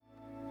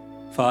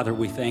Father,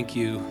 we thank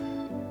you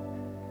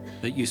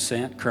that you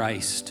sent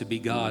Christ to be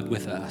God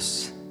with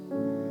us.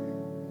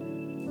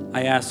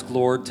 I ask,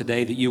 Lord,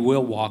 today that you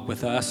will walk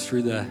with us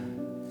through the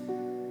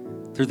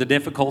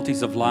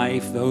difficulties of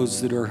life,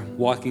 those that are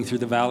walking through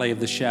the valley of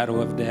the shadow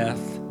of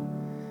death.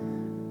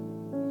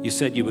 You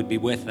said you would be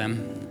with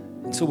them.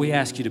 And so we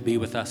ask you to be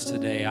with us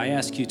today. I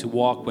ask you to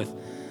walk with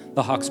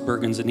the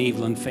Hochsbergens and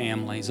Evelyn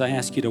families. I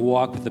ask you to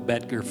walk with the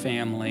Betger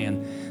family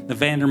and the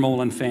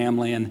Vandermolen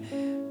family and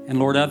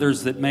Lord,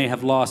 others that may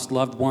have lost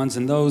loved ones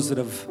and those that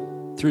have,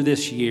 through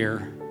this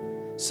year,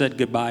 said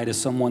goodbye to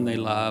someone they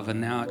love. And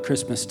now at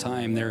Christmas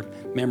time, their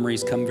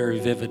memories come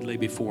very vividly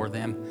before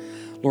them.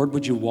 Lord,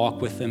 would you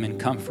walk with them in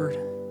comfort?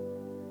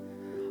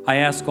 I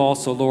ask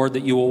also, Lord,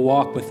 that you will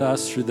walk with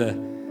us through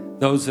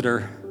those that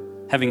are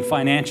having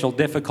financial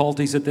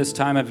difficulties at this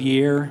time of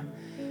year,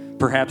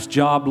 perhaps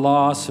job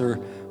loss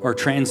or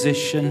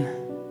transition,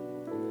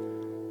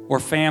 or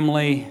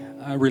family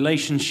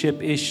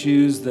relationship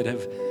issues that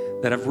have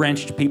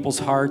wrenched people's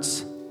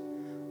hearts.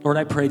 Lord,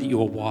 I pray that you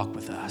will walk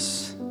with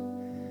us,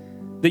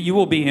 that you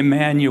will be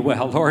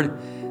Emmanuel. Lord,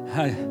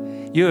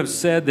 you have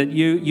said that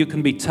you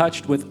can be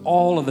touched with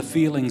all of the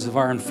feelings of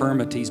our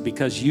infirmities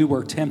because you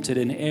were tempted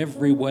in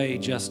every way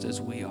just as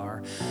we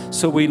are.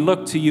 So we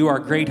look to you, our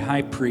great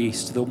high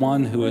priest, the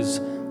one who has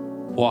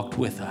walked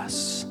with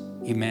us,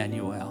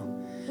 Emmanuel.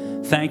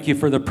 Thank you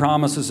for the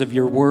promises of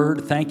your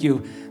word. Thank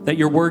you that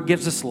your word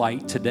gives us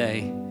light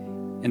today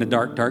in a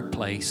dark, dark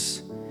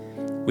place.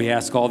 We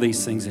ask all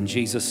these things in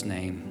Jesus'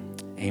 name.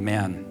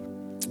 Amen.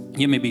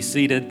 You may be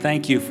seated.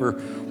 Thank you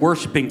for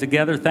worshiping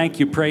together. Thank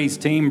you, praise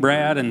team,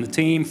 Brad and the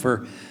team,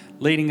 for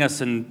leading us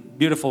in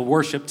beautiful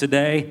worship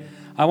today.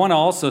 I want to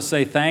also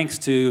say thanks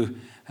to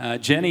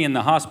Jenny and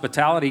the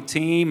hospitality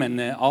team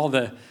and all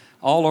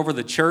over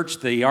the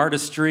church, the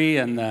artistry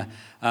and the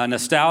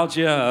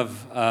nostalgia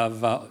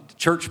of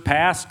church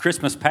past,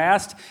 Christmas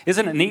past.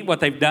 Isn't it neat what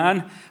they've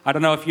done? I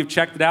don't know if you've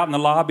checked it out in the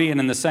lobby and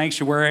in the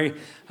sanctuary,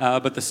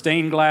 but the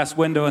stained glass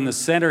window in the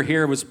center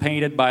here was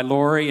painted by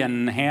Lori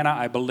and Hannah,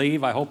 I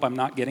believe. I hope I'm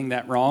not getting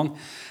that wrong,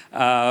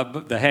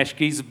 the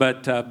Heskes,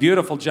 but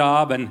beautiful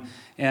job.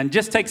 And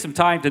just take some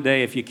time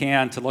today, if you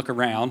can, to look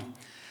around.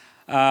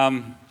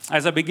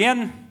 As I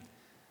begin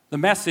the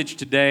message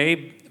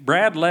today,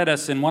 Brad led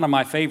us in one of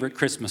my favorite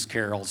Christmas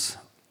carols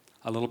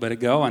a little bit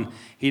ago, and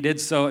he did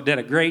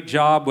a great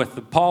job with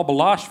the Paul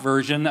Baloche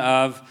version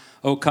of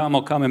O Come,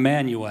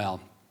 Emmanuel.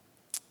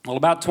 Well,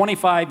 about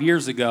 25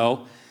 years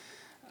ago,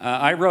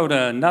 I wrote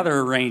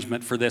another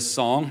arrangement for this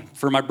song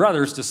for my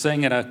brothers to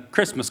sing at a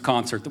Christmas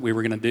concert that we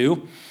were going to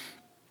do,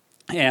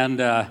 and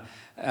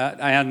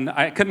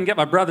I couldn't get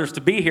my brothers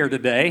to be here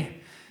today,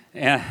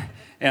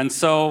 and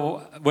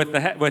so with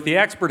the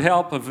expert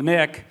help of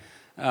Nick,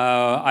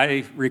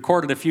 I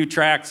recorded a few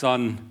tracks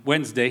on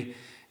Wednesday.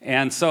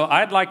 And so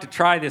I'd like to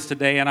try this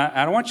today, and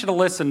I want you to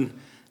listen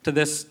to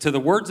the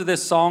words of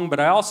this song, but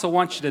I also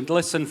want you to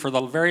listen for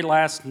the very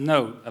last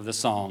note of the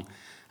song.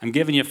 I'm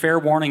giving you a fair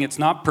warning, it's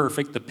not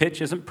perfect, the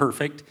pitch isn't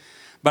perfect,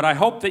 but I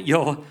hope that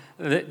you'll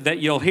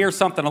hear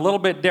something a little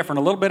bit different,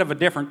 a little bit of a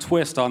different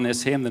twist on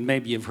this hymn than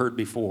maybe you've heard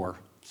before.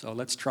 So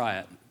let's try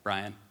it,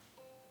 Brian.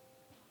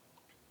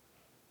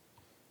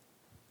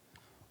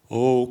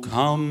 O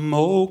come,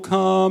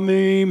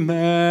 Emmanuel,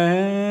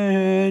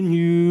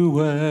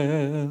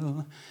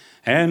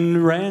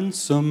 and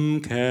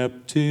ransom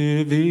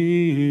captive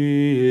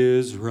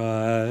Israel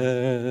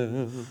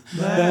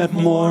that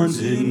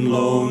mourns in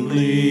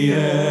lonely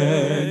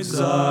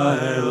exile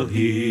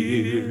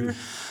here,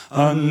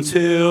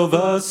 until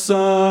the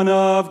Son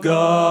of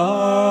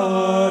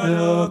God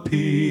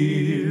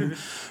appear.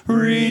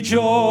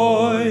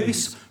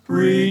 Rejoice,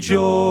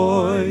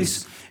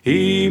 rejoice,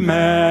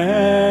 Emmanuel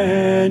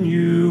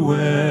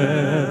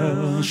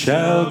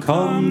shall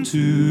come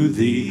to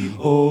thee,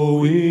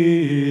 O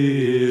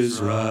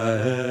Israel.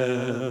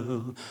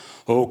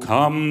 O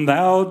come,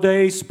 thou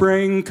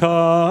dayspring,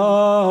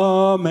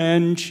 come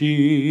and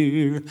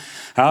cheer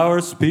our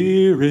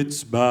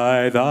spirits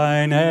by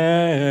thine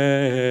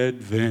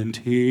advent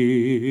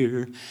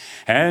here,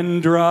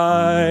 and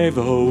drive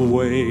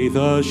away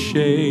the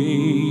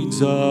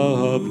shades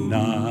of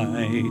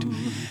night,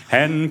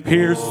 and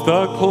pierce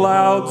the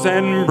clouds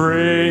and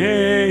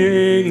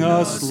bring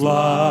us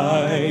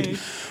light.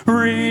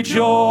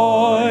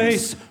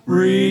 Rejoice,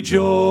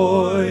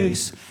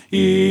 rejoice,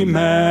 Emmanuel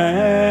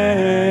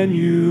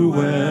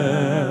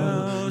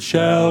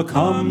shall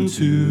come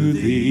to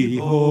thee,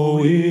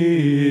 O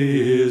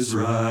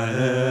Israel.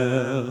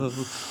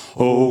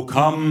 O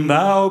come,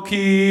 thou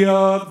Key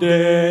of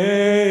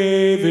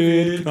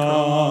David,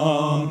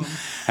 come,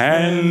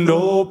 and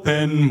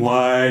open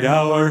wide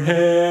our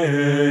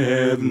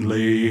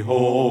heavenly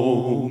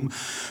home.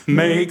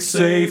 Make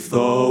safe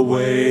the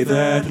way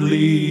that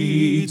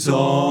leads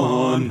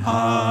on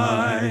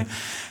high,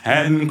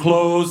 and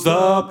close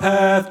the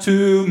path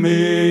to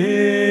misery.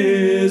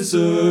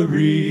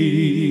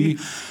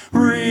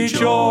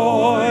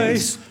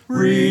 Rejoice,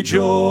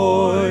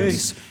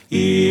 rejoice,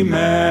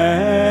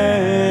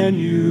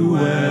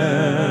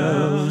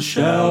 Emmanuel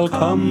shall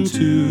come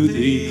to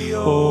thee,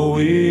 O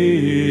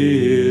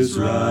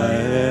Israel,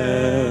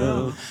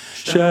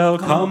 shall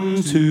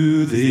come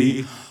to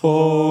thee,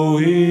 O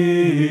Israel.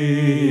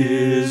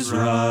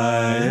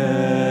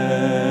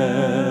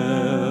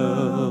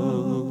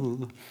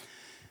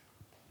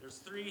 There's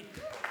three.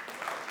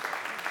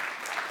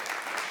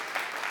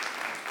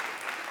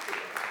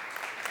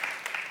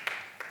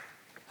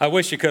 I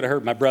wish you could have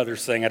heard my brother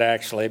sing it,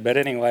 actually. But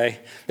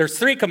anyway, there's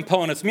three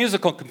components,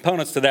 musical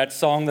components to that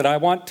song that I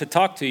want to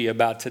talk to you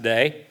about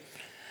today.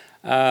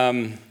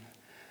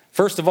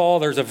 First of all,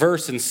 there's a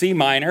verse in C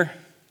minor.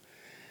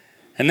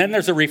 And then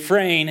there's a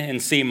refrain in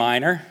C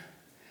minor.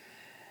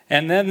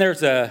 And then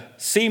there's a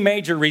C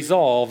major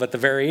resolve at the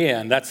very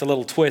end. That's a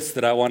little twist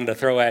that I wanted to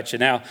throw at you.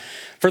 Now,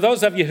 for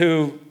those of you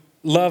who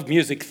love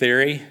music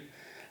theory,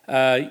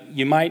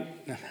 you might,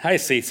 I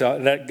see, so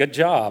that good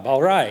job,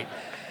 all right.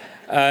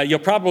 You'll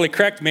probably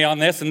correct me on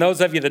this, and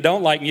those of you that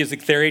don't like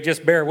music theory,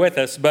 just bear with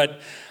us.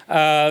 But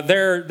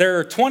there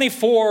are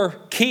 24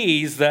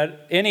 keys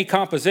that any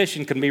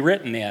composition can be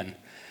written in.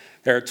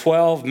 There are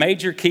 12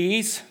 major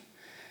keys,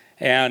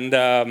 and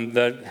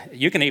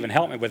you can even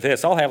help me with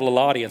this. I'll have a little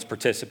audience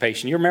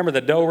participation. You remember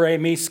the do, re,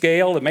 mi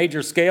scale, the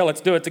major scale?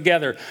 Let's do it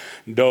together.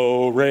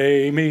 Do,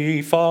 re,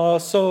 mi, fa,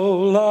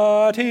 sol,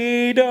 la,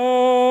 ti,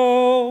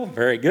 do.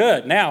 Very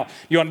good. Now,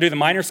 you want to do the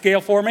minor scale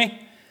for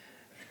me?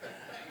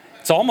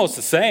 It's almost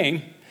the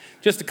same,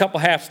 just a couple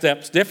half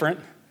steps different.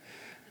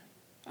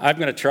 I'm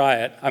going to try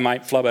it. I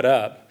might flub it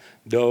up.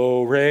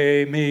 Do,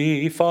 re,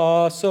 mi,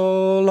 fa,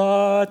 sol,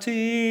 la,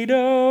 ti,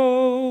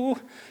 do.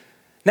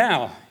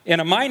 Now, in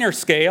a minor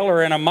scale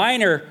or in a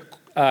minor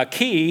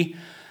key,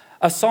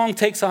 a song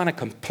takes on a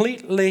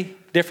completely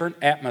different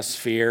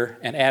atmosphere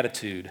and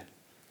attitude.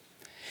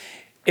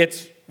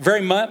 It's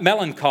very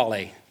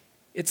melancholy.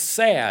 It's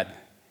sad,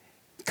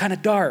 kind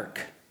of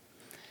dark.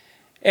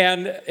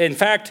 And in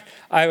fact,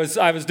 I was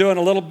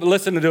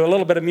listening to a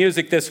little bit of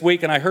music this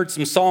week, and I heard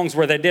some songs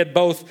where they did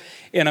both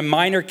in a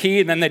minor key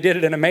and then they did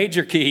it in a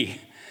major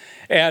key.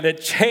 And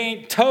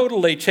it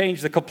totally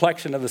changed the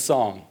complexion of the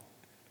song.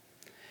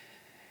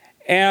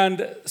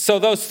 And so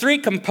those three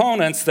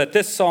components that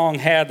this song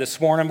had this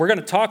morning, we're going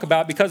to talk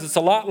about because it's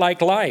a lot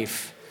like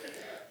life.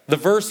 The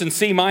verse in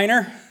C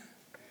minor,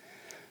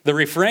 the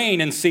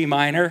refrain in C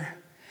minor,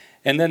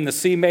 and then the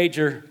C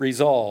major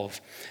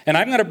resolve. And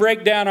I'm going to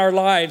break down our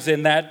lives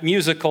in that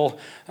musical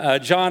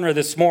genre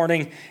this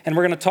morning, and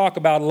we're going to talk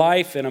about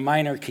life in a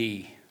minor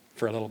key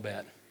for a little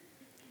bit.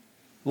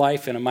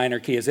 Life in a minor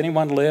key. Has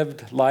anyone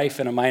lived life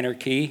in a minor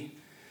key?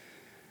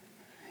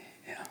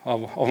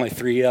 Oh, only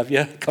 3 of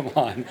you? Come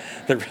on.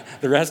 The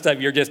rest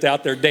of you are just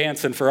out there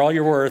dancing for all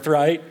you're worth,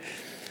 right?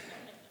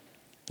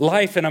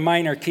 Life in a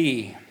minor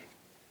key.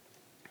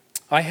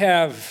 I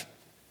have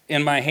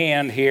in my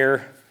hand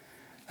here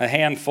a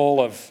handful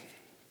of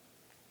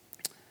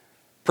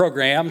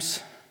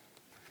programs.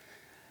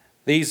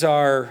 These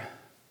are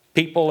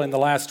people in the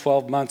last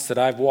 12 months that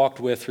I've walked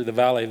with through the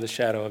valley of the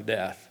shadow of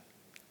death.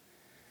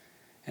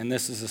 And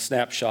this is a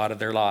snapshot of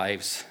their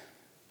lives.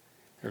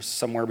 There's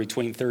somewhere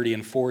between 30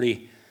 and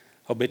 40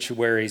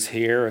 obituaries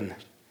here, and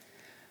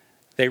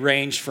they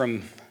range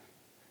from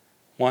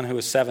one who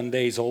was 7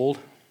 days old,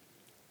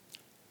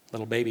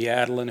 little baby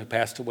Adeline, who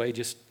passed away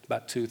just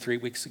about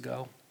 2-3 weeks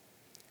ago,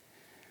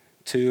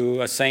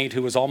 to a saint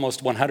who was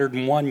almost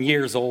 101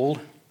 years old,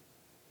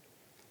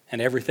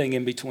 and everything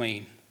in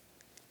between.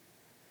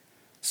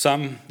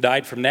 Some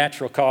died from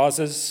natural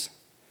causes,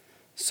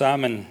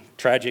 some in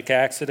tragic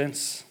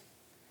accidents,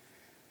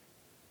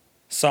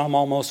 some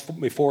almost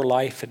before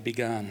life had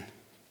begun,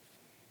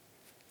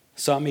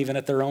 some even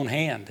at their own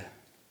hand.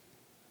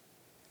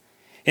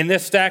 In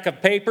this stack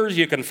of papers,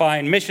 you can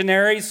find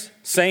missionaries,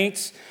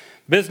 saints,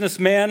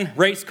 businessmen,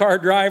 race car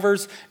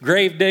drivers,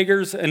 grave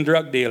diggers, and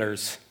drug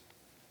dealers,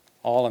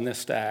 all in this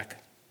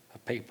stack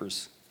of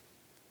papers.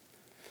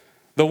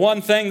 The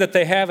one thing that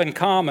they have in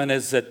common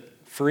is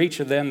that for each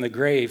of them, the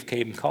grave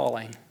came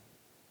calling.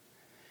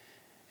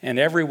 And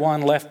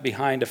everyone left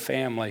behind a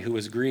family who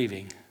was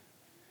grieving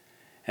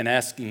and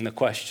asking the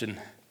question,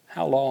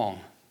 how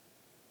long?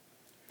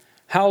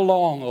 How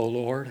long, O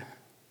Lord?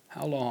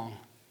 How long?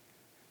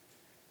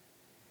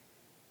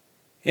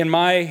 In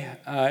my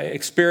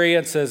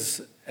experience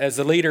as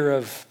the leader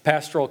of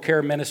pastoral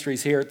care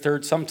ministries here at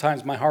Third,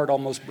 sometimes my heart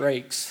almost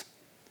breaks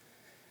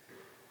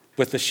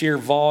with the sheer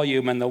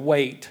volume and the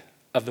weight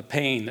of the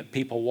pain that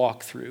people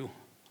walk through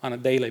on a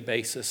daily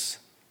basis.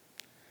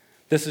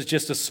 This is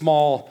just a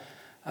small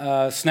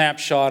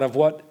snapshot of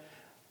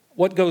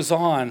what goes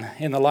on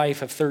in the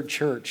life of Third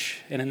Church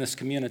and in this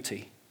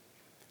community.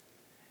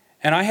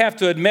 And I have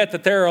to admit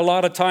that there are a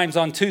lot of times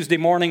on Tuesday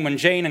morning when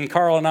Jane and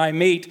Carl and I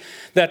meet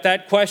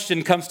that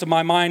question comes to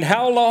my mind,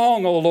 how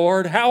long, O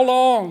Lord, how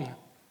long?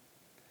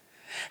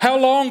 How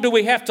long do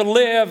we have to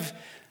live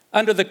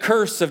under the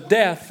curse of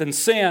death and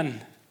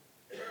sin?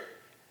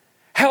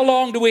 How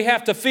long do we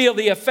have to feel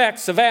the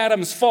effects of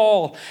Adam's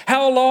fall?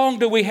 How long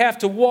do we have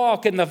to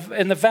walk in the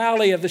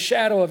valley of the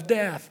shadow of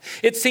death?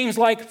 It seems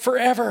like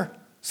forever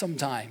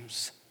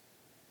sometimes.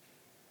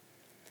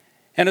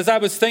 And as I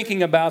was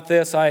thinking about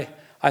this, I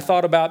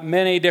thought about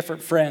many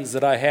different friends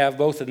that I have,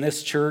 both in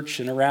this church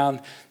and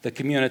around the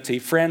community,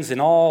 friends in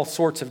all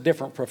sorts of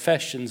different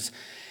professions,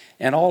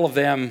 and all of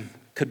them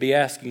could be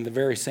asking the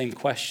very same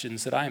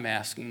questions that I'm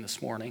asking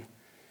this morning.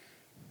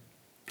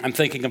 I'm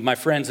thinking of my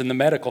friends in the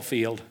medical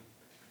field,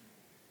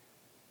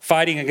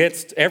 fighting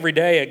every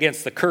day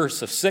against the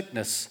curse of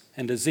sickness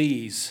and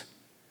disease.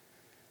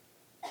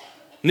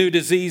 New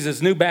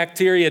diseases, new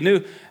bacteria,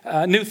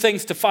 new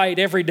things to fight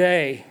every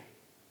day.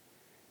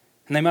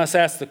 And they must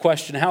ask the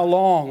question, how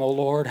long, O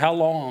Lord, how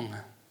long?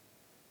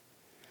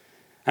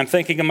 I'm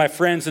thinking of my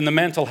friends in the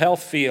mental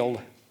health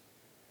field,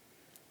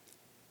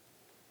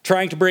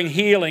 trying to bring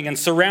healing and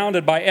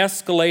surrounded by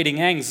escalating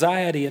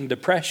anxiety and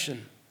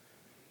depression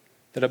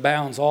that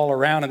abounds all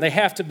around. And they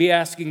have to be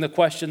asking the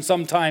question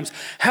sometimes,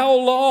 how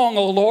long,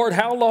 O Lord,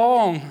 how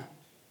long?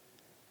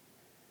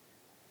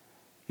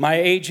 My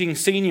aging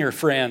senior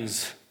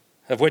friends,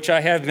 of which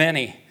I have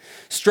many,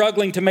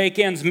 struggling to make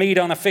ends meet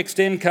on a fixed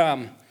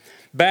income,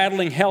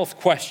 battling health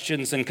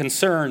questions and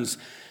concerns,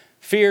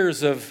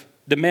 fears of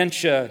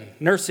dementia,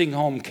 nursing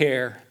home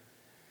care,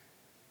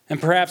 and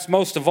perhaps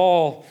most of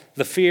all,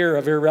 the fear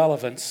of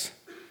irrelevance.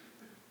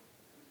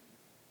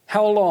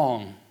 How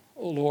long,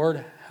 O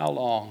Lord, how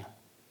long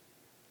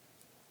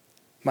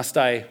must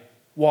I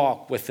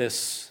walk with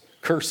this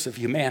curse of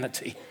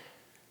humanity?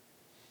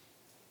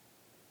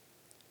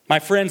 My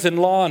friends in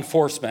law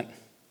enforcement,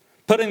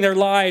 putting their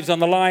lives on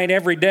the line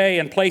every day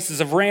in places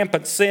of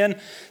rampant sin,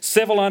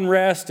 civil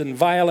unrest, and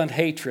violent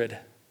hatred.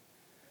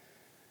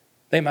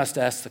 They must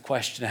ask the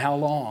question, how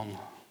long?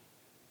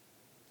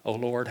 Oh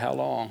Lord, how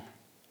long?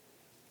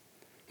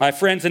 My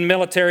friends in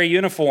military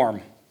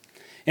uniform,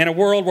 in a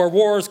world where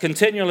wars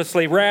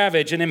continuously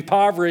ravage and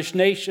impoverish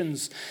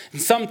nations,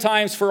 and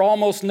sometimes for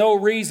almost no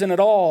reason at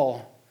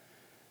all.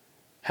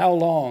 How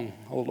long,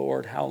 oh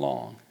Lord, how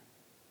long?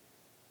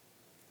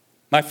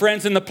 My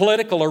friends in the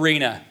political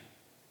arena,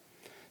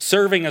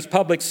 serving as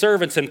public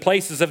servants in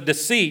places of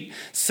deceit,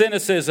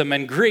 cynicism,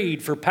 and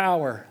greed for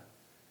power.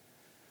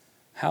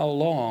 How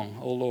long,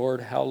 O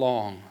Lord, how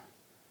long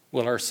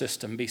will our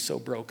system be so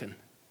broken?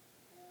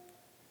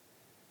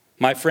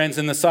 My friends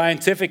in the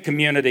scientific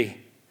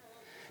community,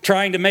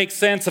 trying to make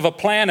sense of a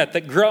planet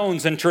that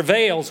groans and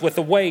travails with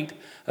the weight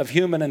of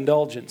human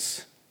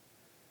indulgence.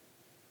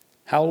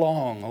 How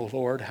long, O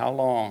Lord, how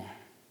long?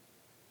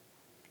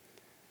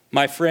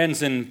 My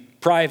friends in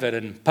private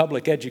and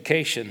public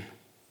education,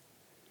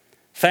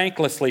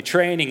 thanklessly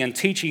training and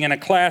teaching in a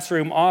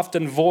classroom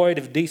often void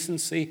of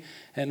decency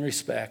and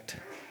respect.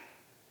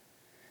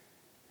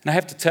 And I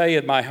have to tell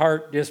you, my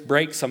heart just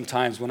breaks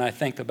sometimes when I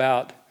think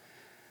about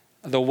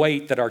the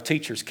weight that our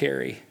teachers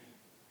carry,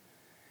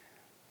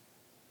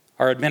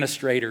 our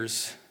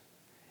administrators.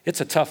 It's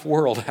a tough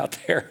world out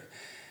there,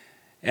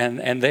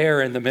 and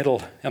they're in the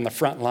middle, on the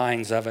front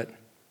lines of it.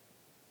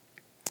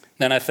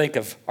 Then I think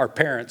of our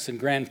parents and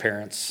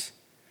grandparents,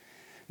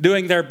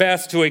 doing their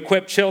best to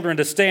equip children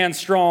to stand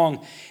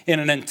strong in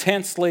an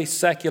intensely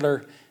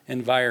secular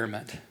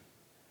environment.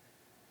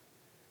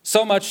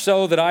 So much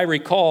so that I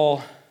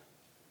recall,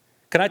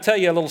 can I tell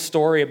you a little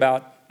story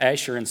about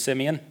Asher and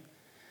Simeon?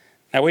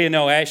 Now we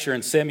know Asher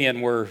and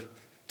Simeon were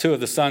two of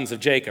the sons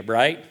of Jacob,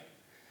 right?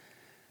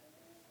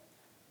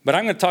 But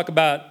I'm going to talk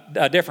about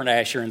a different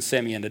Asher and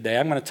Simeon today.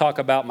 I'm going to talk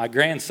about my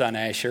grandson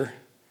Asher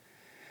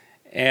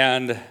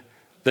and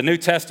the New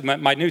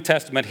Testament, my New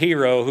Testament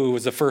hero who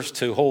was the first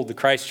to hold the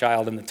Christ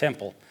child in the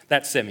temple.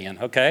 That's Simeon,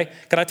 okay?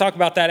 Can I talk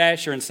about that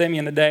Asher and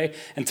Simeon today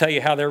and tell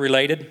you how they're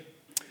related?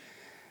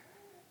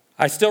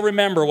 I still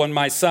remember when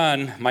my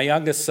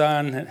youngest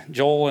son,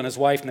 Joel, and his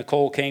wife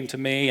Nicole came to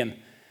me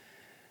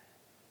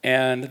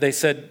and they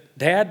said,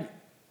 Dad,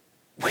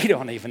 we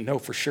don't even know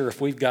for sure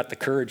if we've got the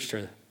courage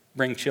to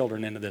bring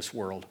children into this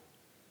world.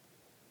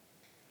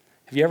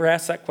 Have you ever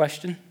asked that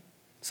question?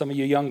 Some of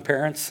you young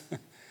parents?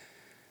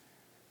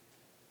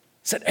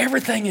 Said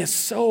everything is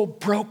so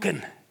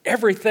broken.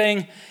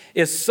 Everything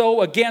is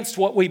so against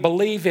what we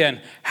believe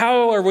in.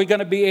 How are we going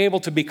to be able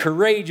to be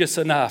courageous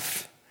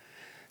enough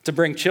to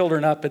bring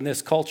children up in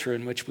this culture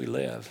in which we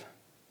live?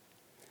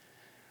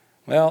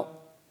 Well,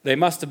 they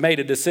must have made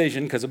a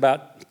decision because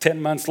about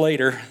 10 months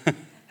later,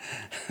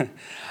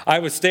 I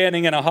was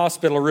standing in a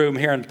hospital room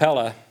here in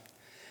Pella.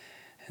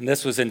 And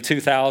this was in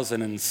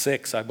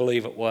 2006, I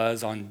believe it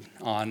was, on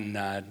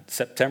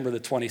September the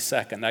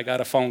 22nd. I got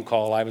a phone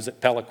call. I was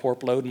at Pella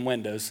Corp loading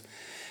windows.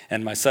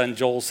 And my son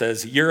Joel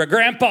says, "You're a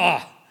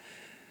grandpa."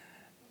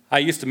 I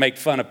used to make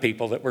fun of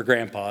people that were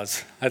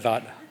grandpas. I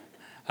thought,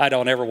 I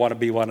don't ever want to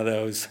be one of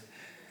those.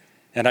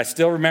 And I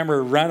still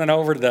remember running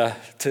over to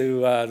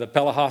the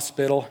Pella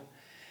Hospital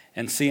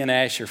and seeing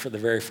Asher for the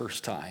very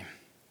first time.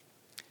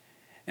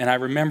 And I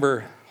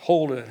remember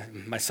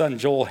my son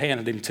Joel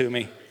handed him to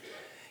me.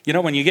 You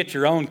know, when you get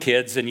your own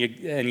kids and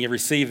you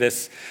receive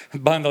this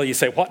bundle, you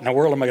say, what in the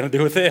world am I going to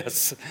do with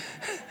this?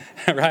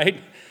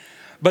 Right?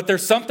 But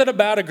there's something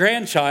about a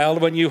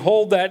grandchild when you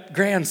hold that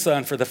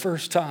grandson for the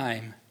first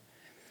time.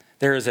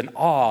 There is an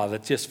awe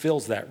that just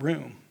fills that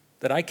room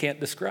that I can't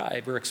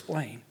describe or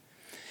explain.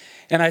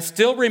 And I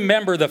still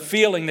remember the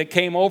feeling that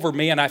came over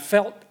me, and I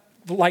felt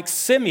like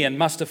Simeon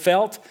must have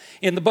felt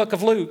in the book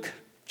of Luke,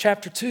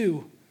 chapter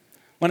 2,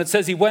 when it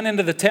says he went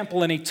into the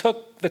temple and he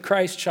took the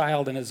Christ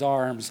child in his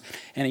arms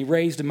and he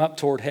raised him up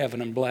toward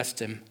heaven and blessed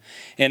him.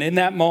 And in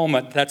that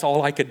moment, that's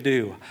all I could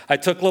do. I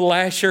took little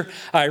Asher,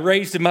 I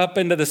raised him up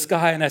into the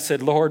sky, and I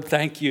said, Lord,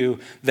 thank you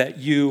that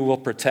you will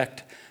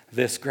protect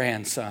this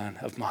grandson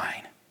of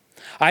mine.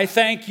 I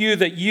thank you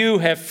that you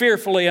have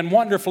fearfully and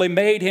wonderfully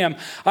made him.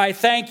 I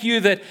thank you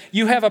that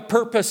you have a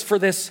purpose for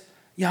this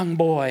young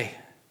boy.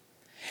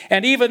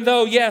 And even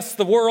though, yes,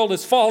 the world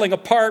is falling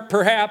apart,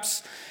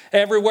 perhaps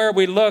everywhere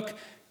we look,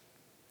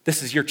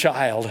 this is your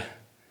child.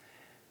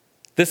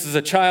 This is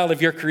a child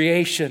of your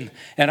creation.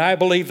 And I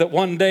believe that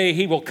one day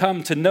he will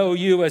come to know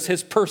you as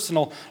his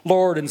personal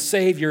Lord and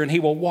Savior, and he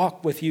will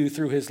walk with you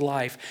through his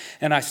life.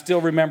 And I still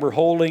remember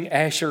holding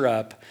Asher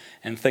up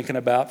and thinking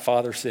about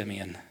Father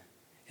Simeon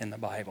in the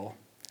Bible.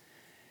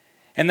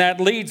 And that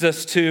leads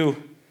us to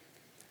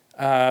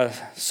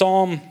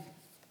Psalm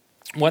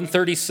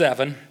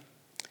 137.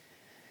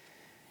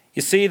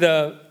 You see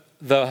the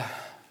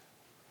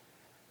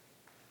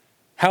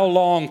how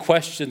long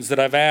questions that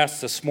I've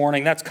asked this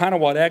morning, that's kind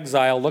of what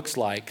exile looks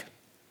like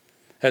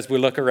as we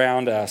look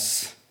around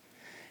us.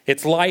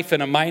 It's life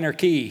in a minor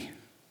key.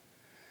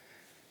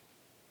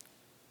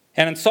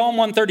 And in Psalm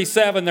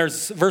 137,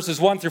 there's verses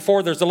 1 through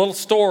 4, there's a little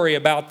story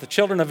about the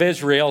children of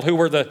Israel who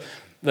were the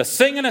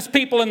singingest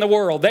people in the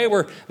world. They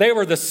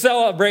were the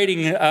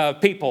celebrating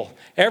people.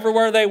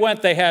 Everywhere they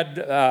went, they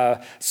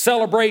had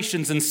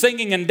celebrations and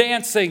singing and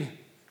dancing,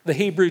 the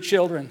Hebrew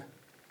children.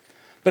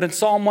 But in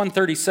Psalm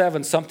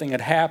 137, something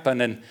had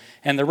happened,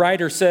 and the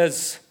writer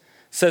says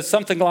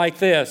something like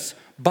this: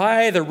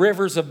 by the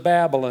rivers of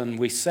Babylon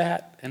we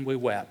sat and we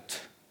wept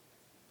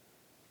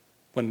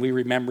when we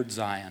remembered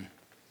Zion.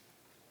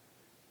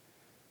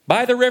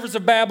 By the rivers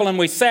of Babylon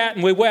we sat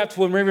and we wept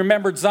when we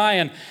remembered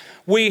Zion.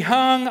 We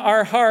hung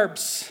our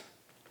harps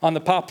on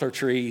the poplar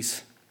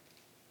trees,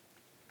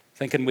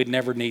 thinking we'd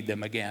never need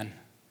them again.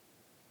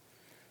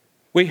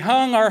 We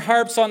hung our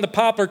harps on the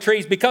poplar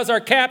trees because our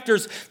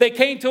captors, they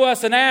came to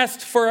us and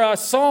asked for a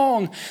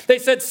song. They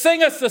said,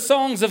 sing us the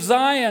songs of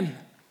Zion.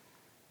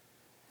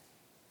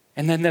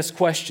 And then this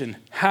question: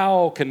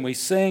 how can we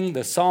sing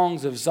the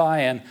songs of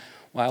Zion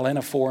while in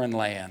a foreign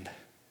land?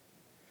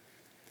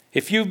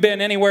 If you've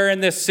been anywhere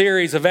in this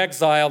series of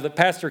exile that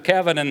Pastor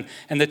Kevin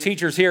and the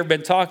teachers here have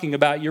been talking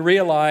about, you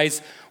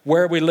realize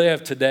where we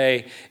live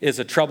today is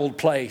a troubled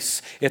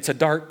place. It's a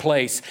dark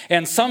place.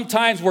 And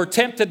sometimes we're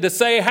tempted to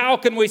say, how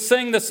can we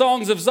sing the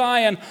songs of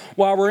Zion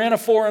while we're in a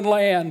foreign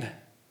land?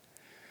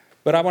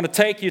 But I want to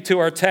take you to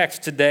our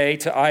text today,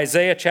 to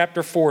Isaiah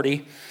chapter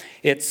 40.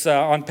 It's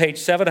on page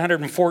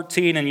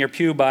 714 in your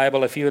pew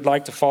Bible if you would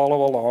like to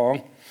follow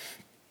along.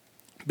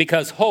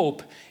 Because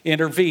hope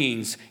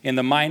intervenes in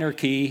the minor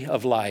key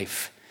of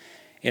life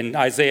in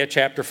Isaiah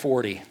chapter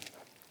 40.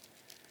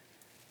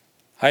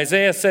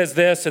 Isaiah says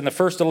this in the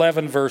first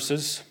 11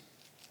 verses: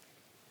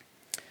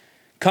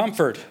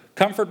 comfort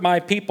my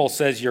people,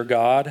 says your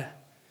God.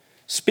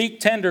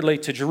 Speak tenderly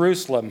to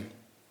Jerusalem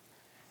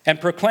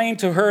and proclaim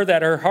to her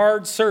that her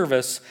hard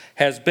service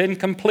has been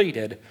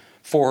completed,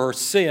 for her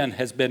sin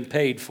has been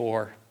paid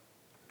for.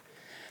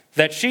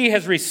 That she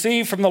has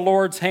received from the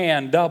Lord's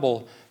hand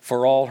double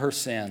for all her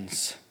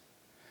sins.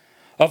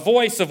 A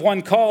voice of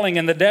one calling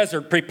in the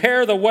desert,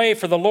 prepare the way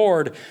for the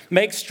Lord,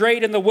 make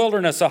straight in the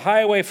wilderness a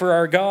highway for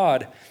our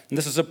God. And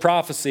this is a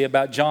prophecy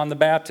about John the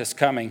Baptist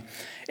coming.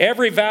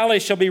 Every valley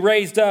shall be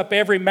raised up,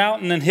 every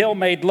mountain and hill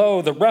made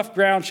low. The rough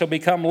ground shall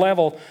become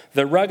level,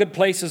 the rugged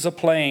places a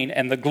plain.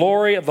 And the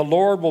glory of the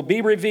Lord will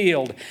be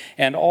revealed,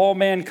 and all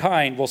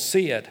mankind will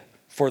see it,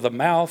 for the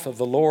mouth of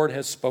the Lord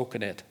has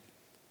spoken it.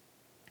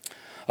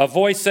 A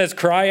voice says,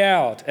 cry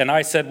out. And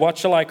I said, what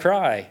shall I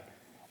cry?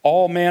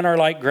 All men are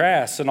like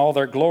grass, and all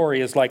their glory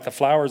is like the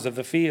flowers of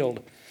the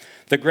field.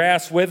 The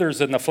grass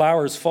withers and the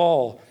flowers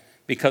fall,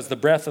 because the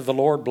breath of the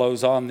Lord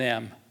blows on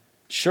them.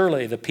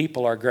 Surely the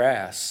people are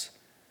grass.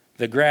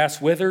 The grass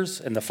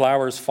withers and the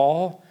flowers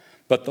fall,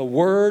 but the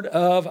word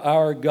of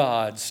our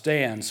God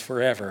stands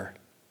forever.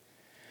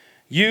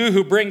 You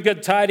who bring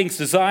good tidings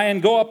to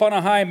Zion, go up on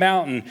a high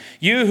mountain.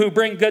 You who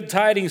bring good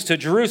tidings to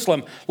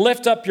Jerusalem,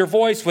 lift up your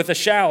voice with a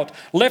shout.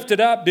 Lift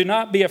it up, do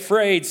not be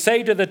afraid.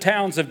 Say to the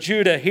towns of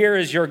Judah, here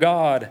is your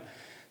God.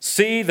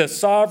 See, the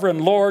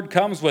sovereign Lord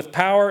comes with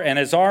power, and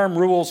his arm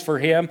rules for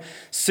him.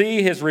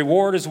 See, his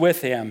reward is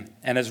with him,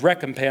 and his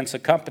recompense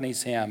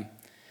accompanies him.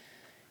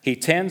 He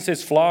tends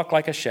his flock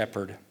like a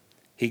shepherd.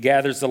 He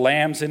gathers the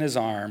lambs in his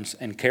arms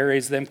and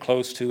carries them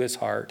close to his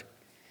heart.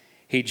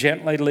 He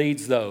gently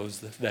leads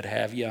those that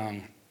have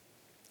young.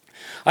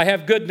 I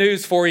have good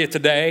news for you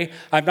today.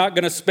 I'm not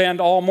going to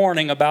spend all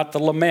morning about the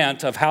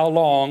lament of how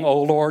long,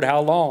 oh Lord,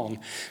 how long?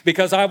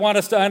 Because I want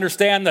us to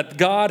understand that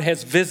God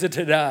has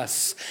visited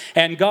us,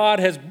 and God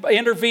has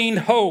intervened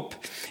hope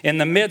in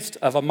the midst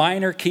of a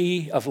minor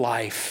key of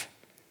life.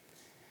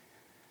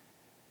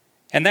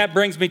 And that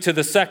brings me to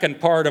the second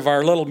part of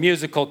our little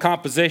musical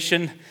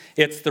composition.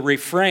 It's the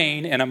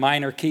refrain in a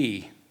minor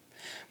key.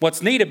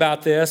 What's neat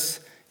about this,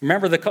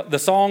 remember the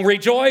song,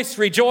 Rejoice,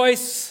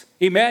 Rejoice,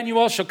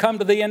 Emmanuel shall come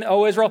to thee,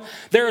 O Israel.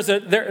 There's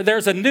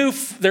a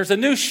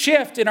new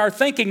shift in our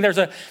thinking. There's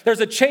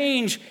a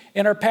change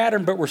in our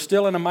pattern, but we're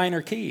still in a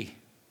minor key.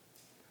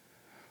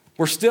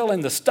 We're still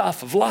in the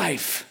stuff of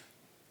life.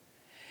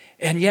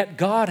 And yet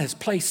God has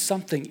placed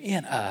something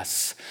in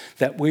us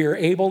that we are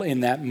able in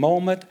that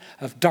moment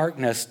of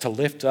darkness to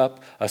lift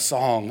up a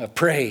song of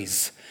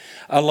praise.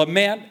 A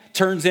lament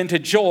turns into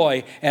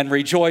joy and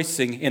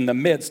rejoicing in the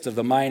midst of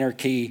the minor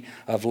key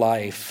of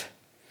life.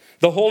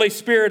 The Holy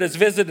Spirit has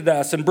visited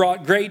us and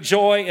brought great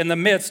joy in the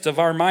midst of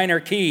our minor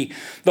key.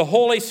 The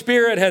Holy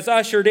Spirit has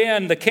ushered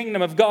in the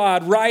kingdom of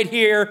God right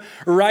here,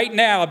 right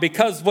now,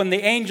 because when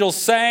the angels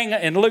sang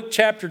in Luke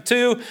chapter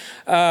 2,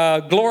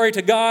 glory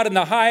to God in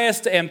the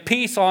highest and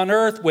peace on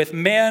earth with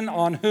men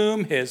on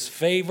whom his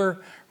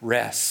favor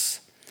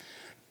rests.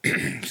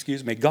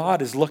 Excuse me,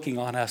 God is looking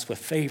on us with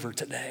favor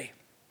today.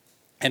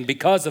 And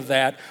because of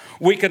that,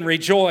 we can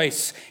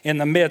rejoice in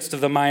the midst of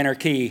the minor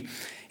key.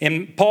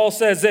 And Paul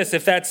says this,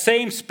 if that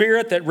same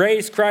Spirit that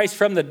raised Christ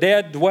from the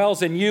dead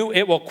dwells in you,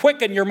 it will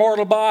quicken your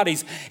mortal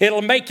bodies.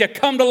 It'll make you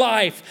come to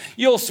life.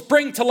 You'll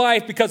spring to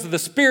life because of the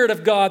Spirit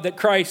of God that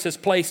Christ has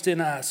placed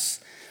in us.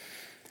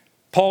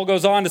 Paul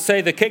goes on to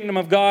say the kingdom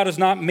of God is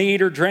not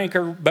meat or drink,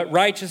 but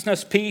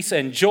righteousness, peace,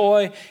 and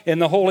joy in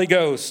the Holy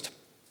Ghost.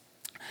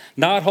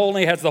 Not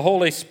only has the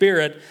Holy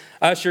Spirit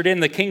ushered in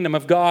the kingdom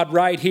of God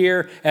right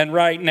here and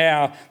right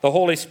now, the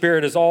Holy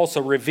Spirit has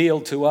also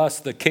revealed to us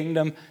the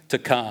kingdom to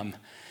come.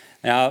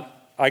 Now,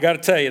 I got to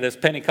tell you, this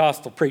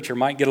Pentecostal preacher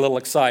might get a little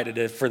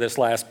excited for this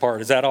last part.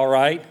 Is that all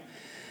right?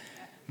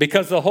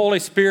 Because the Holy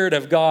Spirit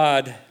of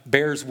God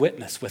bears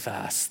witness with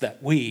us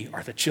that we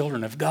are the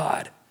children of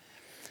God.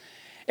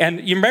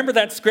 And you remember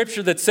that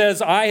scripture that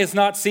says, eye has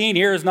not seen,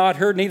 ear has not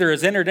heard, neither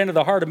has entered into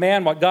the heart of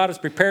man what God has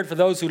prepared for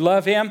those who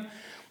love him?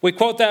 We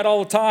quote that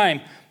all the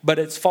time, but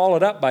it's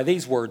followed up by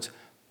these words,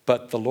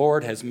 but the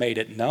Lord has made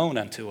it known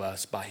unto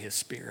us by his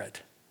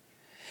Spirit.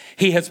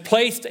 He has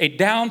placed a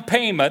down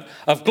payment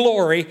of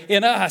glory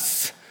in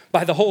us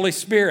by the Holy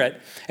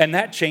Spirit, and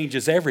that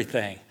changes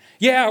everything.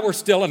 Yeah, we're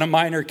still in a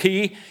minor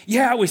key.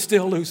 Yeah, we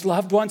still lose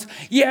loved ones.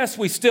 Yes,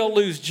 we still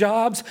lose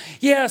jobs.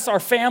 Yes,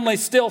 our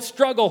families still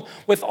struggle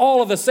with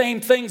all of the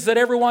same things that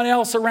everyone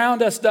else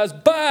around us does,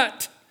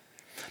 but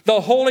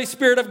the Holy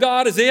Spirit of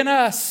God is in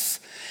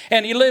us,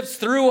 and he lives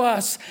through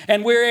us,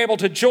 and we're able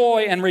to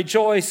joy and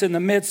rejoice in the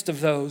midst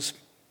of those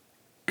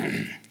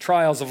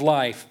trials of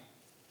life.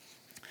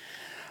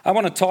 I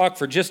want to talk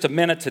for just a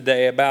minute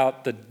today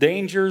about the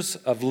dangers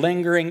of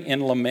lingering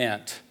in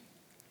lament.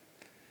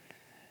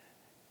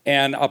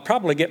 And I'll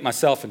probably get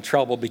myself in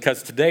trouble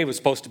because today was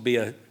supposed to be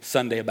a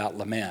Sunday about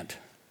lament.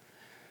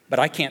 But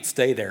I can't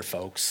stay there,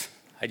 folks.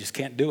 I just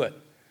can't do it.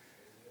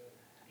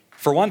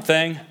 For one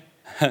thing,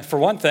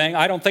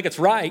 I don't think it's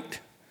right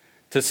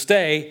to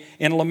stay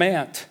in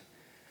lament.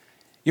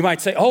 You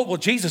might say, oh, well,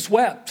 Jesus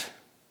wept.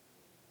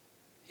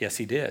 Yes,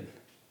 he did.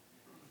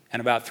 And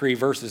about 3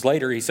 verses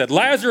later, he said,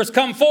 Lazarus,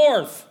 come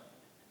forth.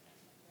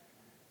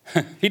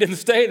 He didn't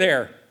stay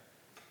there.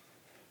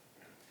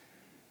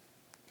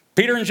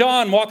 Peter and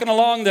John walking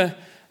along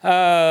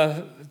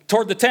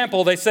toward the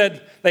temple, they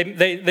said,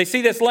 they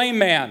see this lame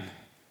man.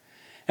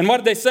 And what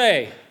did they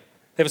say?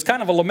 It was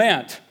kind of a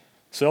lament.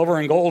 Silver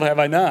and gold have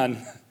I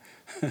none.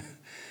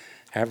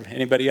 Have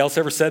anybody else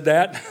ever said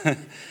that?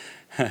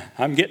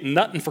 I'm getting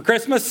nothing for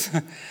Christmas.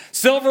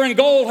 Silver and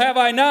gold have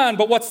I none.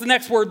 But what's the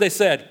next word they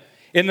said?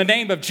 In the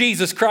name of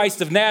Jesus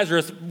Christ of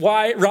Nazareth,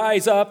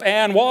 rise up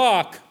and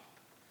walk.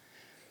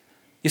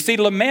 You see,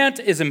 lament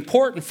is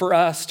important for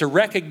us to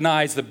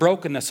recognize the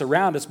brokenness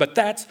around us, but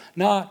that's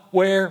not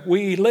where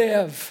we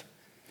live.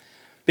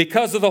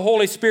 Because of the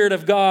Holy Spirit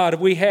of God,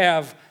 we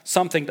have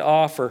something to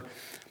offer.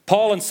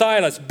 Paul and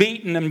Silas,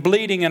 beaten and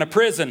bleeding in a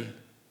prison.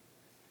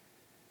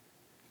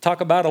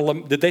 Talk about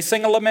did they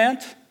sing a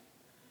lament?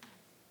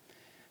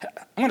 I'm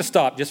going to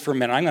stop just for a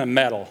minute. I'm going to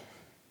meddle.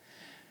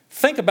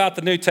 Think about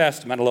the New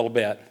Testament a little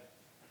bit.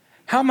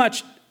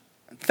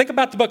 Think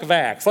about the book of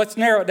Acts. Let's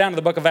narrow it down to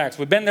the book of Acts.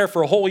 We've been there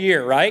for a whole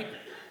year, right?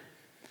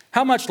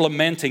 How much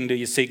lamenting do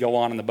you see go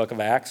on in the book of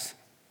Acts?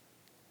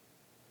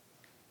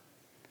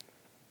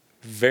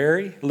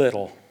 Very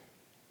little.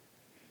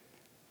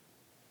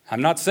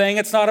 I'm not saying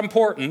it's not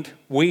important.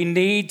 We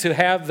need to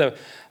have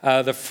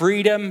the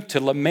freedom to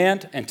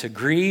lament and to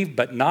grieve,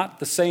 but not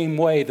the same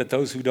way that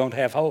those who don't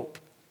have hope.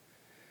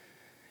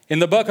 In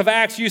the book of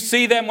Acts, you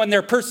see them when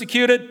they're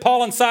persecuted,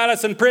 Paul and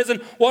Silas in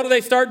prison. What do they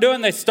start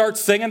doing? They start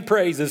singing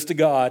praises to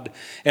God,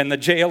 and the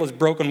jail is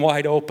broken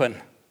wide open.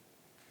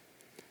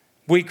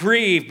 We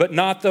grieve, but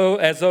not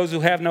as those who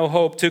have no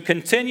hope. To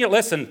continue,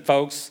 listen,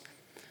 folks,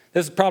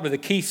 this is probably the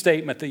key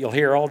statement that you'll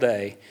hear all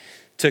day.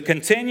 To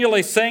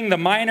continually sing the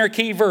minor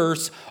key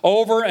verse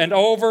over and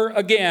over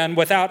again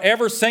without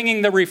ever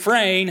singing the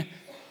refrain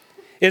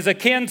is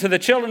akin to the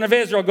children of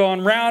Israel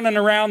going round and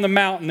around the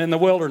mountain in the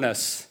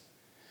wilderness,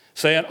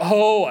 saying,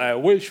 oh, I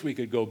wish we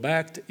could go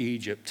back to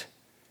Egypt.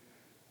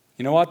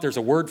 You know what? There's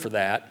a word for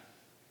that.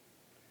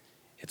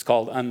 It's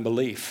called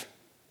unbelief.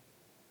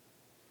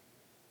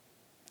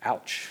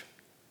 Ouch.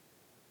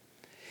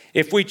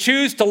 If we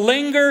choose to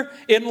linger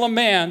in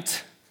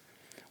lament,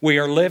 we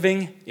are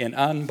living in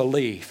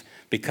unbelief,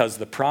 because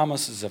the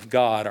promises of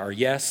God are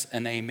yes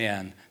and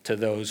amen to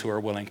those who are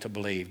willing to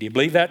believe. Do you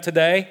believe that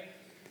today?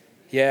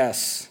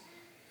 Yes.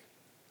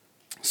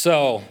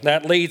 So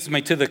that leads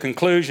me to the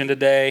conclusion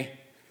today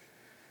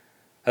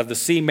of the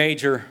C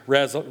major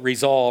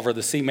resolve, or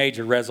the C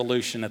major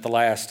resolution at the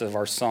last of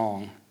our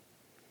song.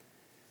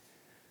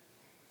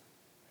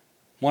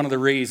 One of the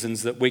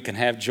reasons that we can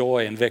have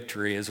joy and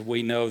victory is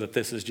we know that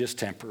this is just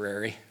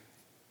temporary.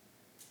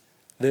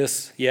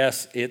 This,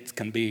 yes, it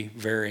can be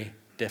very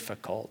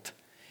difficult.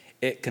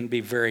 It can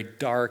be very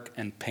dark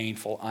and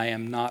painful. I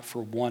am not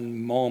for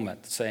one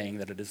moment saying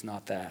that it is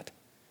not that.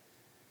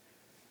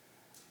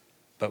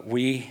 But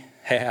we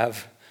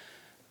have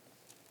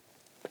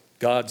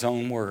God's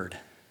own word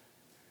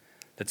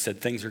that said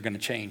things are going to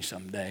change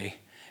someday,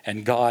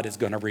 and God is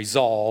going to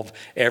resolve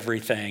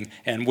everything,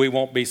 and we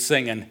won't be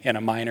singing in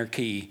a minor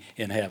key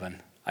in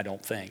heaven, I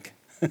don't think.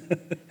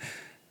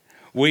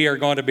 We are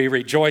going to be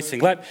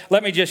rejoicing.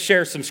 Let me just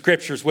share some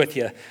scriptures with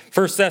you.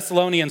 1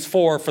 Thessalonians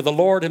 4, for the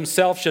Lord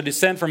himself shall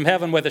descend from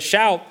heaven with a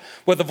shout,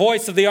 with the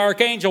voice of the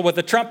archangel, with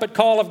the trumpet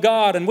call of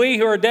God. And we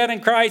who are dead in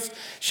Christ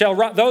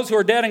those who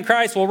are dead in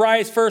Christ will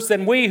rise first.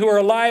 Then we who are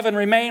alive and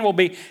remain will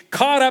be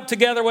caught up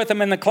together with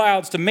them in the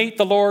clouds to meet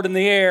the Lord in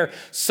the air.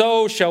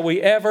 So shall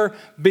we ever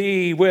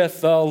be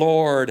with the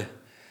Lord.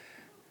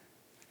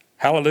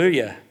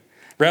 Hallelujah.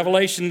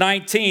 Revelation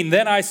 19,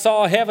 then I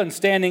saw heaven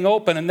standing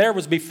open, and there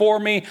was before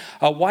me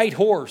a white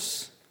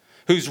horse,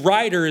 whose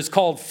rider is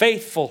called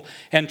Faithful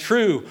and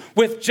True.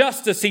 With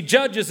justice he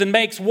judges and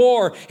makes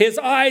war. His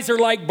eyes are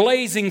like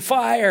blazing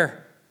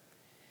fire.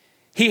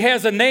 He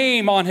has a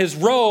name on his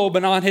robe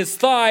and on his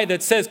thigh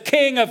that says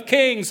King of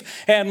Kings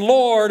and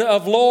Lord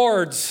of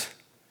Lords.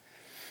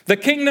 The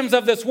kingdoms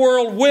of this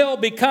world will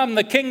become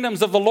the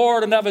kingdoms of the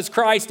Lord and of his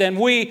Christ, and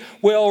we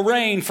will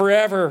reign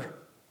forever.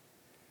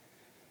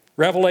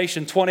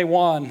 Revelation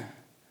 21,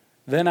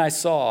 then I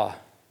saw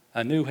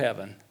a new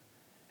heaven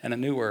and a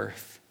new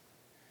earth,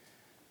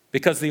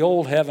 because the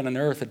old heaven and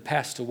earth had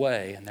passed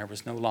away, and there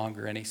was no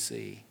longer any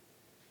sea.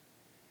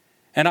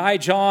 And I,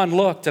 John,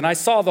 looked, and I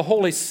saw the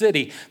holy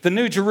city, the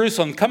new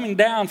Jerusalem, coming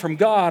down from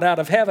God out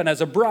of heaven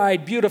as a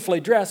bride beautifully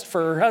dressed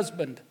for her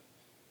husband.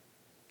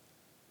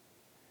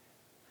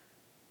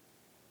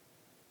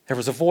 There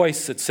was a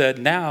voice that said,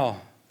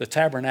 now the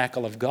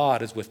tabernacle of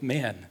God is with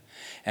men,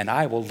 and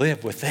I will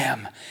live with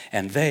them,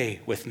 and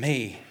they with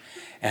me,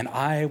 and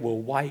I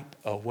will wipe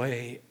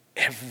away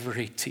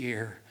every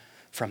tear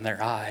from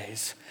their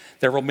eyes.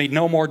 There will be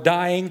no more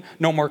dying,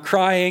 no more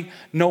crying,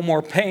 no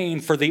more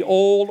pain, for the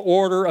old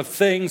order of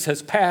things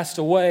has passed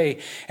away.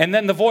 And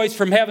then the voice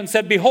from heaven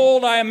said,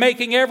 behold, I am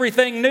making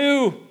everything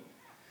new.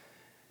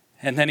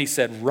 And then he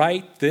said,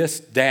 write this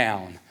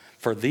down,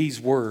 for these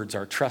words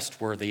are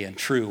trustworthy and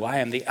true. I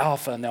am the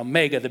Alpha and the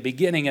Omega, the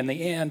beginning and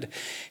the end.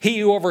 He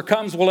who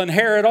overcomes will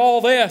inherit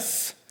all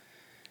this,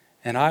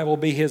 and I will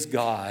be his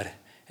God,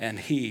 and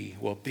he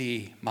will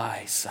be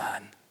my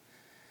son.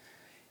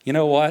 You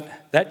know what?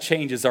 That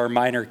changes our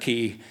minor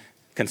key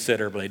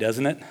considerably,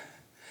 doesn't it?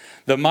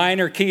 The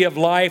minor key of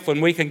life,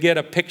 when we can get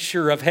a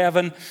picture of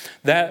heaven,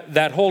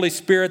 that Holy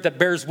Spirit that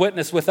bears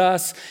witness with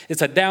us,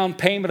 it's a down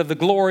payment of the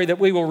glory that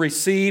we will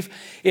receive.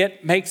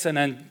 It makes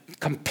a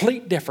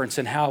complete difference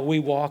in how we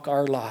walk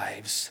our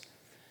lives.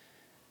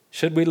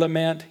 Should we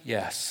lament?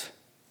 Yes.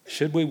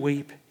 Should we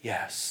weep?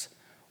 Yes.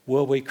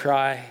 Will we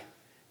cry?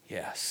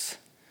 Yes.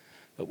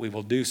 But we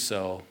will do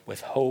so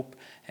with hope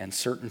and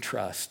certain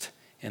trust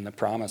in the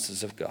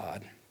promises of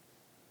God.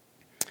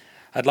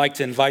 I'd like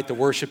to invite the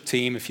worship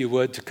team, if you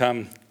would, to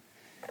come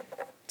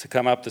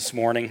up this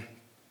morning.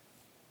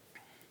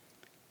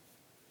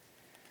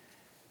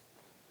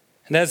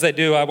 And as they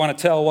do, I want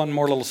to tell one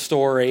more little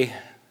story.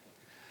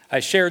 I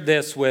shared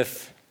this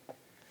with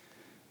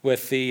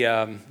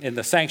the in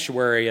the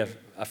sanctuary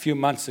a few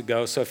months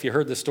ago. So if you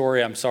heard the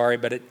story, I'm sorry,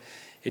 but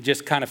it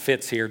just kind of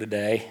fits here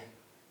today.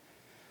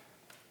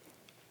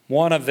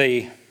 One of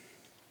the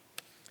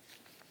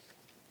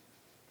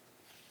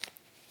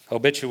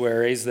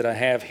obituaries that I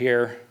have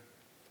here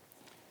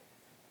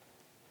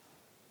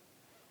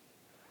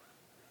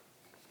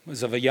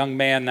was of a young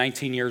man,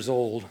 19 years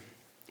old,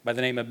 by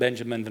the name of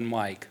Benjamin Van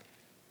Wyk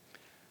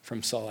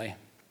from Sully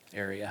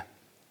area.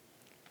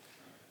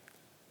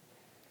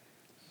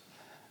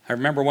 I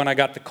remember when I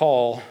got the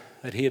call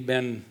that he had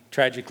been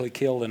tragically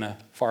killed in a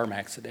farm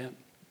accident.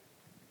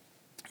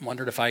 I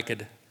wondered if I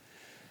could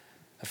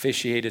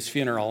officiate his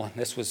funeral.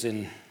 This was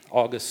in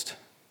August,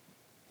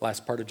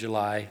 last part of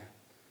July,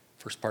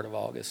 first part of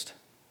August.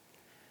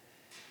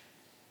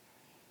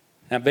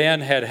 Now,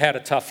 Ben had had a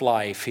tough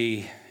life.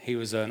 He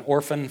was an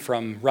orphan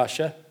from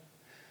Russia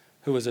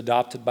who was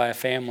adopted by a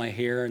family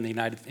here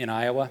in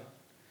Iowa.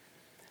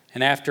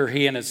 And after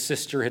he and his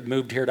sister had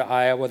moved here to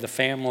Iowa, the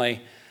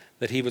family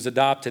that he was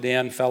adopted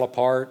in fell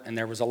apart, and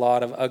there was a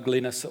lot of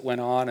ugliness that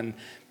went on, and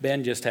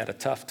Ben just had a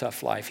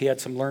tough life. He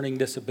had some learning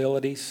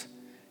disabilities.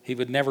 He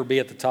would never be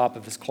at the top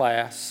of his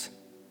class.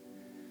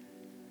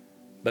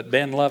 but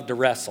Ben loved to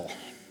wrestle.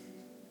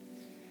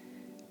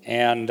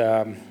 And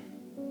I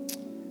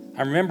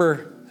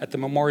remember at the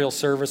memorial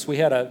service, we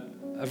had a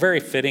very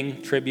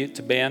fitting tribute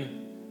to Ben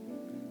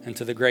and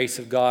to the grace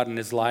of God in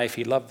his life.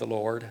 He loved the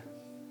Lord.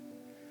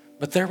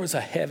 But there was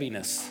a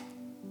heaviness.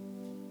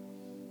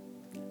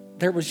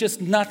 There was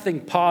just nothing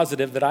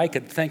positive that I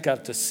could think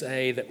of to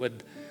say that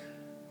would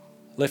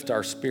lift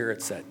our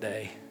spirits that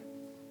day.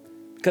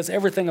 Because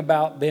everything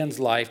about Ben's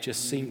life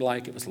just seemed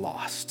like it was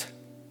lost.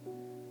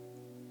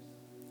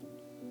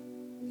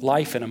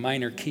 Life in a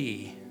minor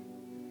key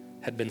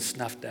had been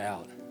snuffed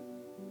out.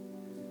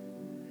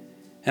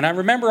 And I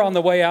remember on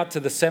the way out to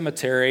the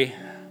cemetery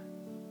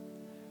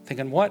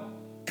thinking, what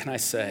can I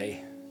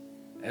say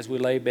as we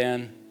lay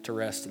Ben to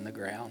rest in the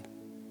ground?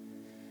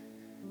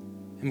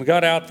 And we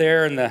got out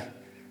there, and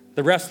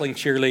the wrestling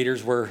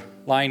cheerleaders were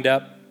lined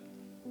up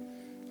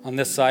on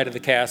this side of the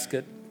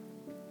casket,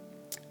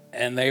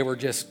 and they were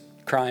just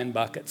crying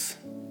buckets.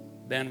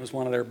 Ben was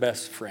one of their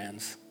best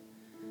friends.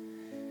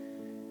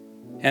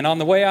 And on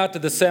the way out to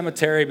the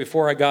cemetery,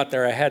 before I got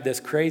there, I had this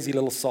crazy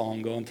little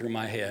song going through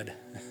my head.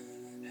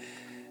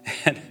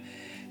 And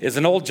it's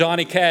an old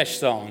Johnny Cash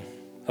song,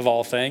 of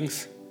all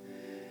things.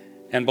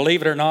 And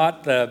believe it or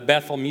not,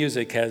 Bethel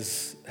Music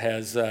has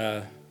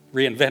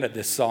reinvented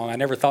this song. I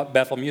never thought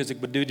Bethel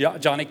Music would do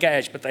Johnny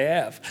Cash, but they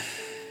have.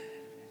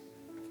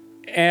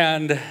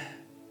 And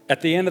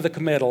at the end of the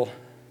committal,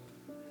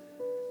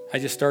 I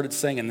just started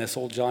singing this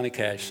old Johnny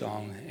Cash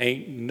song.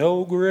 Ain't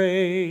no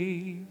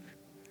grave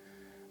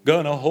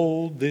gonna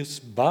hold this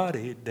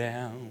body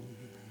down.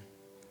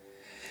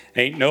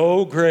 Ain't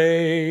no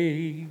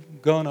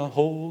grave gonna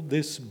hold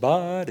this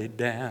body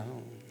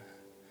down.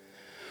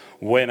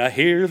 When I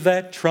hear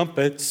that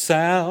trumpet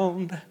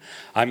sound,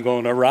 I'm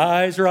gonna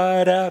rise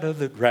right out of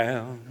the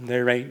ground.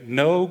 There ain't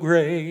no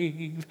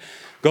grave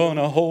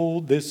gonna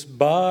hold this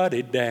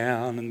body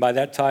down. And by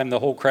that time, the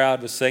whole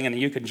crowd was singing,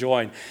 and you can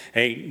join.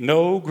 Ain't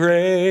no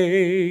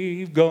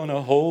grave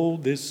gonna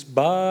hold this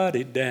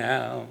body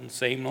down.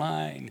 Same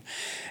line.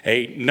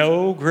 Ain't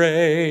no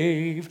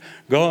grave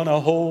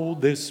gonna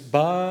hold this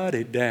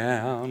body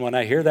down. When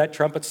I hear that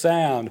trumpet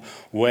sound,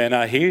 when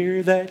I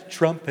hear that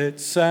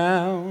trumpet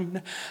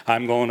sound,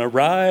 I'm gonna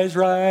rise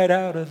right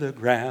out of the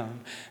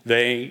ground. There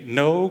ain't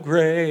no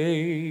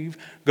grave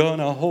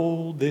gonna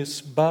hold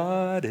this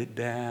body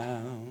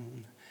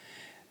down.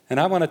 And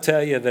I want to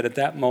tell you that at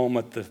that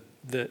moment,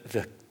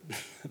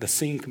 the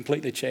scene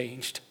completely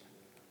changed.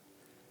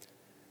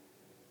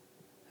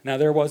 Now,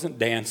 there wasn't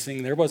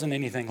dancing, there wasn't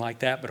anything like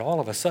that, but all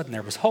of a sudden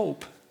there was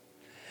hope.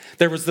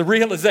 There was the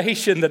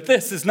realization that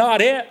this is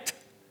not it,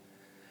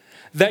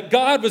 that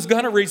God was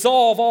going to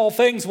resolve all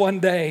things one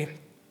day.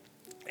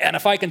 And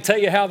if I can tell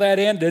you how that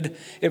ended,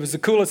 it was the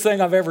coolest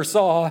thing I've ever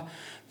saw.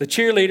 The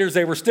cheerleaders,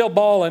 they were still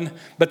bawling,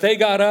 but they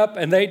got up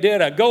and they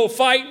did a Go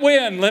Fight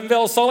Win,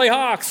 Linville Sully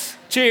Hawks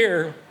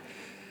cheer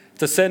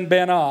to send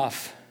Ben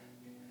off.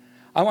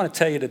 I want to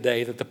tell you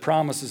today that the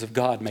promises of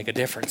God make a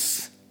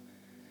difference.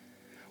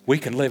 We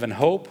can live in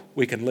hope,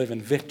 we can live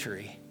in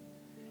victory,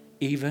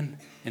 even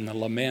in the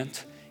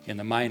lament, in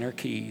the minor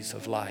keys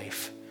of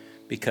life,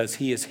 because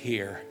He is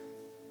here.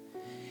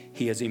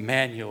 He is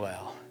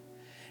Emmanuel.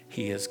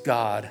 He is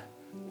God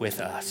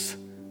with us.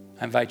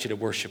 I invite you to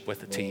worship with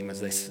the team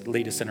as they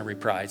lead us in a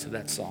reprise of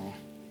that song.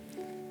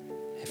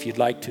 If you'd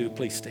like to,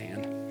 please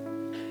stand.